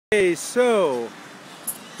Hey, so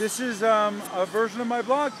this is a version of my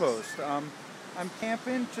blog post. I'm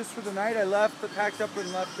camping just for the night. Packed up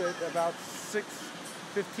and left at about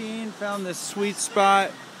 6:15. Found this sweet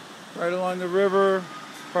spot right along the river.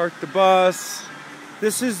 Parked the bus.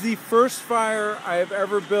 This is the first fire I have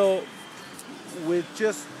ever built with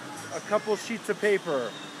just a couple sheets of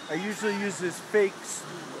paper. I usually use this fake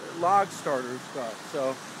log starter stuff.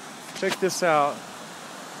 So check this out.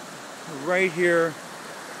 Right here.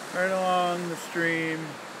 Right along the stream,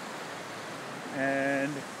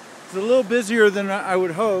 and it's a little busier than I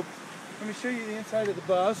would hope. Let me show you the inside of the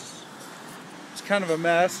bus. It's kind of a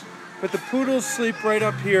mess, but the poodles sleep right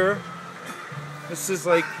up here. This is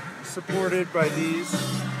like supported by these.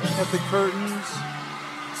 Got the curtains.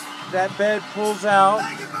 That bed pulls out.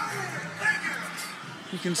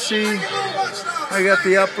 You can see I got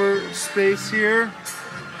the upper space here,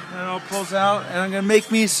 and it all pulls out. And I'm gonna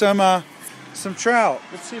make me some trout.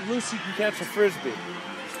 Let's see if Lucy can catch a frisbee.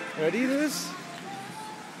 Ready, Luce?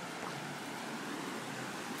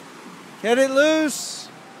 Get it loose!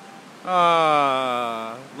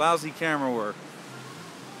 Lousy camera work.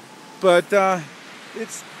 But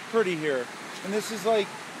it's pretty here. And this is like,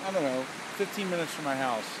 I don't know, 15 minutes from my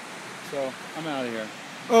house. So I'm out of here.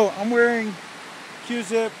 Oh, I'm wearing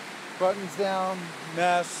Q-zip, buttons down,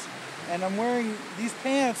 mess. And I'm wearing these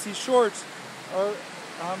pants, these shorts are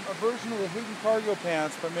a version of the hidden cargo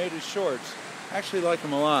pants, but made as shorts. I actually like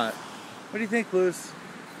them a lot. What do you think, Luce?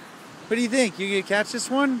 What do you think? You gonna catch this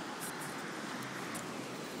one?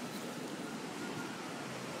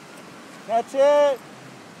 Catch it!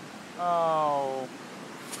 Oh,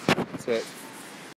 that's it.